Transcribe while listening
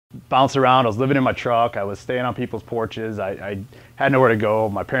bouncing around. I was living in my truck. I was staying on people's porches. I had nowhere to go.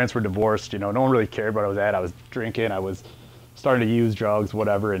 My parents were divorced. You know, no one really cared where I was at. I was drinking. I was starting to use drugs,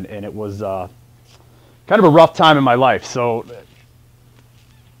 whatever, and it was kind of a rough time in my life. So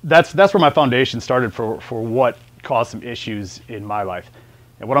that's where my foundation started for what caused some issues in my life.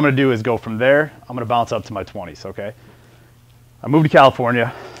 And what I'm going to do is go from there. I'm going to bounce up to my 20s, okay? I moved to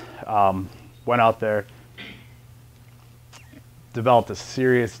California, went out there, developed a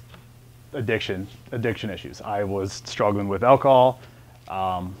serious addiction issues. I was struggling with alcohol.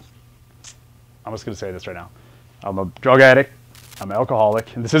 I'm just going to say this right now. I'm a drug addict. I'm an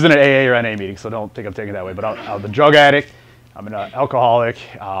alcoholic. And this isn't an AA or NA meeting, so don't think I'm taking it that way. But I'm a drug addict. I'm an alcoholic.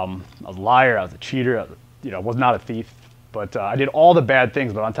 I was a liar. I was a cheater. I was not a thief. But I did all the bad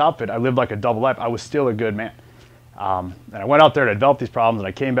things. But on top of it, I lived like a double life. I was still a good man. And I went out there to develop these problems. And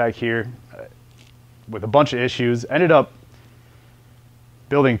I came back here with a bunch of issues. Ended up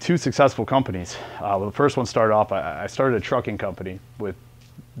building 2 successful companies. Well, the first one started off, I started a trucking company with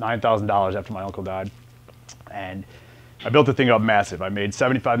 $9,000 after my uncle died. And I built the thing up massive. I made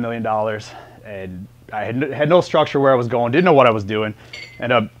 $75 million, and I had no structure where I was going, didn't know what I was doing.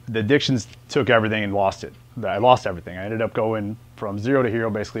 And the addictions took everything and lost it. I lost everything. I ended up going from zero to hero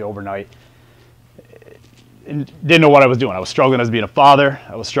basically overnight. And didn't know what I was doing. I was struggling as being a father.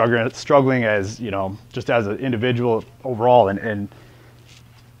 I was struggling as, just as an individual overall. And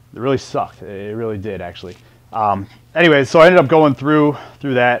it really sucked. It really did, actually. Anyways, so I ended up going through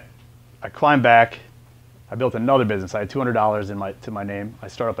that. I climbed back. I built another business. I had $200 to my name. I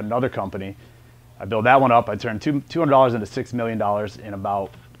started up another company. I built that one up. I turned $200 into $6 million in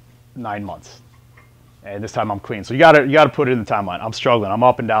about 9 months. And this time I'm clean. So you gotta put it in the timeline. I'm struggling. I'm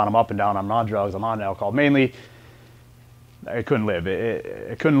up and down. I'm up and down. I'm on drugs. I'm on alcohol. Mainly, I couldn't live.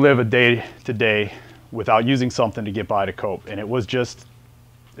 I couldn't live a day to day without using something to get by to cope. And it was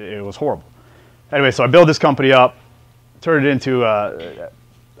horrible. Anyway, so I built this company up, turned it into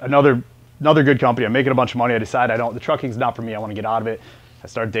another good company. I'm making a bunch of money. I decided the trucking's not for me. I want to get out of it. I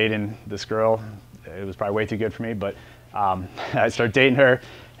started dating this girl. It was probably way too good for me, but I started dating her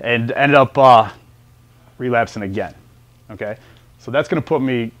and ended up relapsing again. Okay, so that's going to put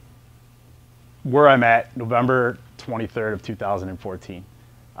me where I'm at November 23rd of 2014.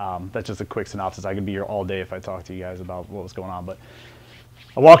 That's just a quick synopsis. I could be here all day if I talk to you guys about what was going on, but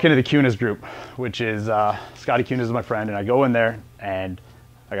I walk into the Cunis group, which is Scotty Cunis is my friend, and I go in there and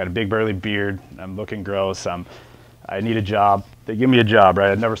I got a big burly beard. I'm looking gross. I need a job. They give me a job,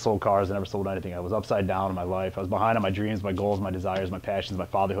 right? I'd never sold cars. I never sold anything. I was upside down in my life. I was behind on my dreams, my goals, my desires, my passions, my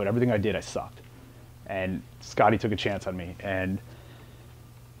fatherhood. Everything I did, I sucked. And Scotty took a chance on me. And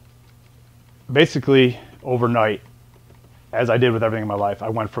basically, overnight, as I did with everything in my life, I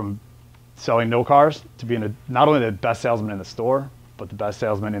went from selling no cars to being not only the best salesman in the store, but the best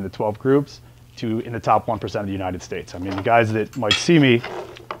salesman in the 12 groups, to in the top 1% of the United States. I mean, the guys that might see me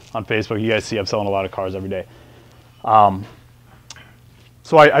on Facebook, you guys see I'm selling a lot of cars every day.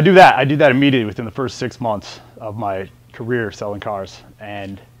 So I do that. I did that immediately within the first 6 months of my career selling cars,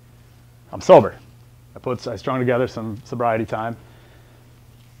 and I'm sober. I strung together some sobriety time.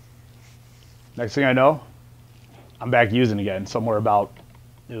 Next thing I know, I'm back using again. Somewhere about,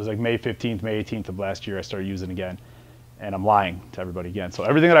 it was like May 15th, May 18th of last year, I started using again, and I'm lying to everybody again. So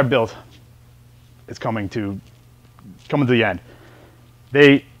everything that I've built is coming to the end.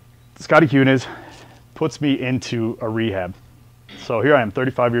 Scotty Cunis puts me into a rehab. So here I am,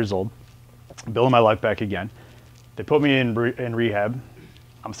 35 years old, building my life back again. They put me in rehab.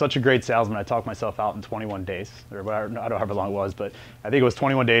 I'm such a great salesman, I talked myself out in 21 days, or I don't know how long it was, but I think it was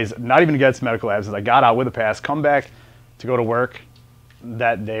 21 days, not even against medical absence. I got out with a pass, come back to go to work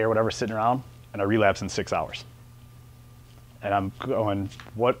that day or whatever, sitting around, and I relapse in 6 hours. And I'm going,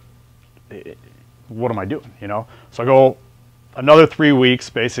 what am I doing, So I go another 3 weeks,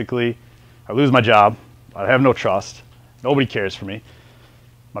 basically. I lose my job. I have no trust. Nobody cares for me.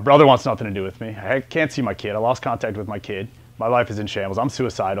 My brother wants nothing to do with me. I can't see my kid. I lost contact with my kid. My life is in shambles. I'm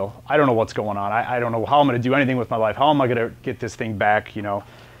suicidal. I don't know what's going on. I don't know how I'm going to do anything with my life. How am I going to get this thing back,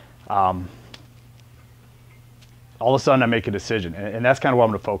 All of a sudden, I make a decision. And that's kind of what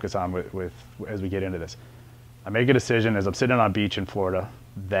I'm going to focus on with as we get into this. I make a decision as I'm sitting on a beach in Florida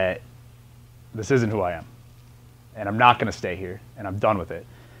that this isn't who I am. And I'm not going to stay here. And I'm done with it.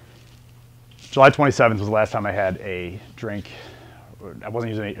 July 27th was the last time I had a drink. I wasn't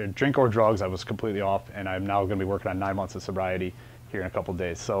using a drink or drugs. I was completely off, and I'm now going to be working on 9 months of sobriety here in a couple of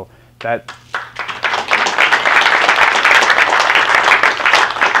days. So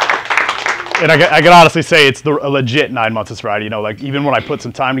And I can honestly say it's a legit 9 months of sobriety. You know, like even when I put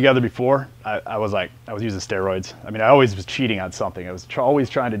some time together before, I was using steroids. I mean, I always was cheating on something. I was always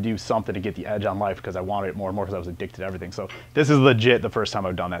trying to do something to get the edge on life because I wanted it more and more because I was addicted to everything. So this is legit the first time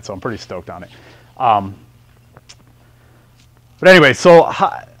I've done that. So I'm pretty stoked on it. But anyway, so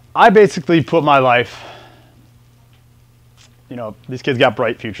I basically put my life, you know, these kids got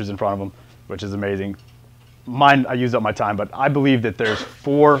bright futures in front of them, which is amazing. Mine, I used up my time, but I believe that there's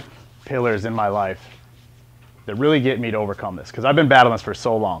 4 pillars in my life that really get me to overcome this, because I've been battling this for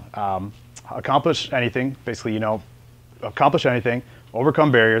so long. Accomplish anything, basically, you know, accomplish anything,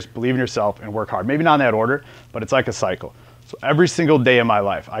 overcome barriers, believe in yourself, and work hard. Maybe not in that order, but it's like a cycle. So every single day of my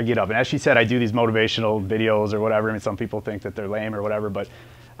life, I get up, and as she said, I do these motivational videos or whatever. I mean, some people think that they're lame or whatever, but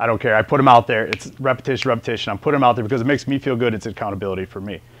I don't care. I put them out there. It's repetition, repetition. I'm putting them out there because it makes me feel good. It's accountability for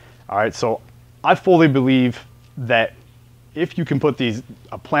me. All right, so I fully believe that if you can put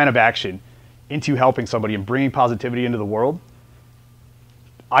a plan of action into helping somebody and bringing positivity into the world,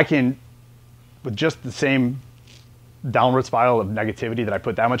 I can, with just the same downward spiral of negativity that I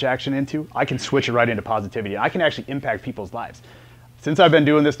put that much action into, I can switch it right into positivity. I can actually impact people's lives. Since I've been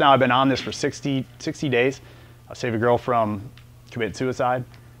doing this now, I've been on this for 60 days. I've saved a girl from committing suicide.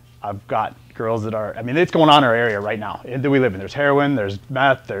 I've got girls that are, I mean, it's going on in our area right now that we live in. There's heroin, there's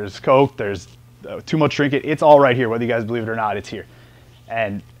meth, there's coke, there's too much drinking. It's all right here, whether you guys believe it or not, it's here.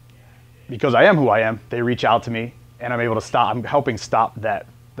 And because I am who I am, they reach out to me, and I'm able to stop, I'm helping stop the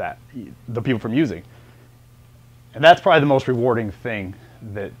people from using. And that's probably the most rewarding thing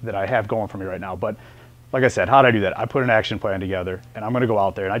that I have going for me right now. But like I said, how do I do that? I put an action plan together, and I'm going to go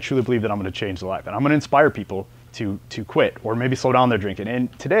out there, and I truly believe that I'm going to change the life. And I'm going to inspire people to quit or maybe slow down their drinking.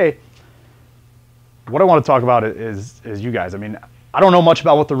 And today, what I want to talk about is you guys. I mean, I don't know much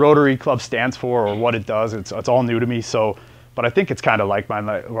about what the Rotary Club stands for or what it does. It's all new to me. So, but I think it's kind of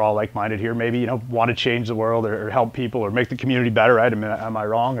like-minded. We're all like-minded here. Maybe, you know, want to change the world or help people or make the community better, right? I mean, am I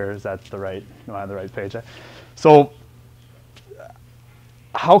wrong, or is that am I on the right page? So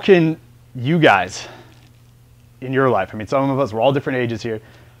how can you guys in your life, I mean, some of us, we're all different ages here.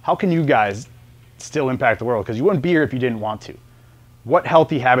 How can you guys still impact the world? Because you wouldn't be here if you didn't want to. What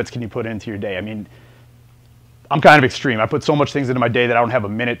healthy habits can you put into your day? I mean, I'm kind of extreme. I put so much things into my day that I don't have a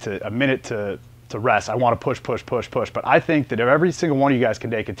minute to rest. I want to push. But I think that if every single one of you guys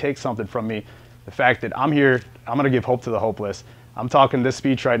today could take something from me, the fact that I'm here, I'm going to give hope to the hopeless. I'm talking this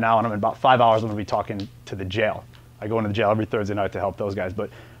speech right now, and in about 5 hours, I'm going to be talking to the jail. I go into the jail every Thursday night to help those guys. But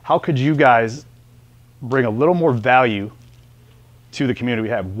how could you guys bring a little more value to the community we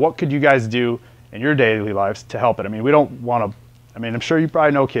have? What could you guys do in your daily lives to help it? I mean, we don't want to, I mean, I'm sure you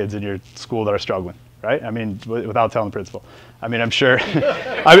probably know kids in your school that are struggling, right? I mean, without telling the principal. I mean, I'm sure,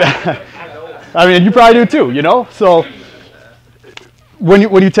 I mean, you probably do too, you know? So when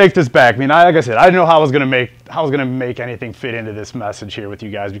you take this back, I mean, like I said, I didn't know how I was going to make anything fit into this message here with you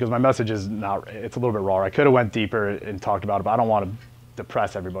guys, because my message is not, it's a little bit raw. I could have went deeper and talked about it, but I don't want to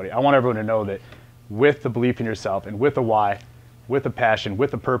depress everybody. I want everyone to know that with the belief in yourself and with a why, with a passion,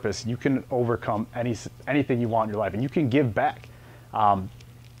 with a purpose, you can overcome anything you want in your life, and you can give back. I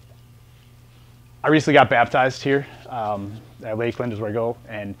recently got baptized here at Lakeland is where I go,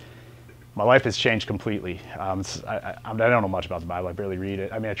 and my life has changed completely. I don't know much about the Bible. I barely read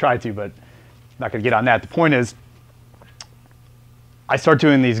it. I mean, I try to, but I'm not going to get on that. The point is, I start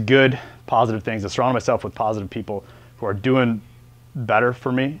doing these good, positive things. I surround myself with positive people who are doing better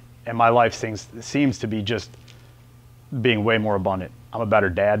for me, and my life seems to be just being way more abundant. I'm a better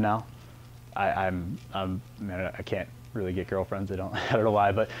dad now. Man, I can't really get girlfriends. I don't know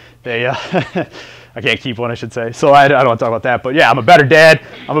why, but they, I can't keep one, I should say. So I don't want to talk about that, but yeah, I'm a better dad.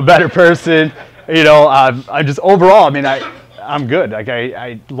 I'm a better person. You know, I'm just overall, I mean, I'm good.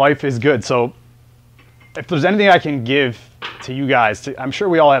 Like life is good. So if there's anything I can give to you guys, I'm sure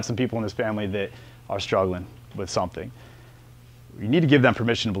we all have some people in this family that are struggling with something. You need to give them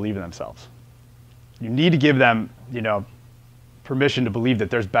permission to believe in themselves. You need to give them, you know, permission to believe that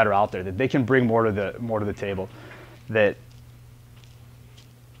there's better out there, that they can bring more to the table, that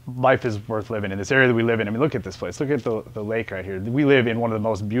life is worth living in this area that we live in. I mean, look at this place. Look at the lake right here. We live in one of the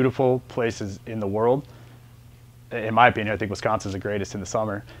most beautiful places in the world. In my opinion, I think Wisconsin's the greatest in the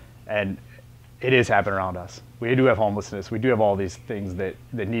summer, and it is happening around us. We do have homelessness. We do have all these things that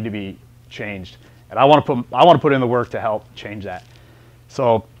need to be changed, and I want to put in the work to help change that.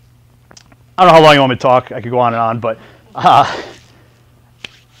 So I don't know how long you want me to talk. I could go on and on, but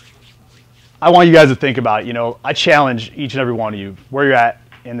I want you guys to think about it. You know, I challenge each and every one of you, where you're at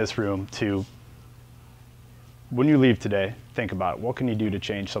in this room, to, when you leave today, think about it. What can you do to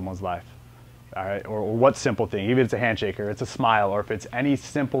change someone's life? all right? Or what simple thing, even if it's a handshake or it's a smile, or if it's any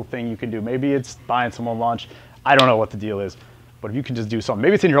simple thing you can do. Maybe it's buying someone lunch. I don't know what the deal is, but if you can just do something,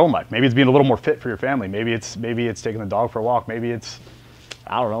 maybe it's in your own life. Maybe it's being a little more fit for your family. Maybe it's taking the dog for a walk. Maybe it's,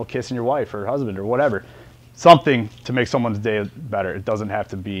 I don't know, kissing your wife or husband or whatever. Something to make someone's day better. It doesn't have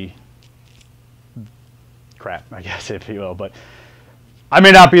to be crap, I guess, if you will. But I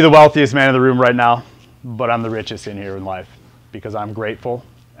may not be the wealthiest man in the room right now, but I'm the richest in here in life because I'm grateful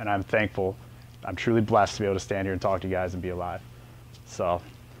and I'm thankful. I'm truly blessed to be able to stand here and talk to you guys and be alive. So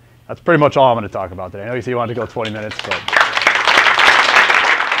that's pretty much all I'm going to talk about today. I know you said you wanted to go 20 minutes, but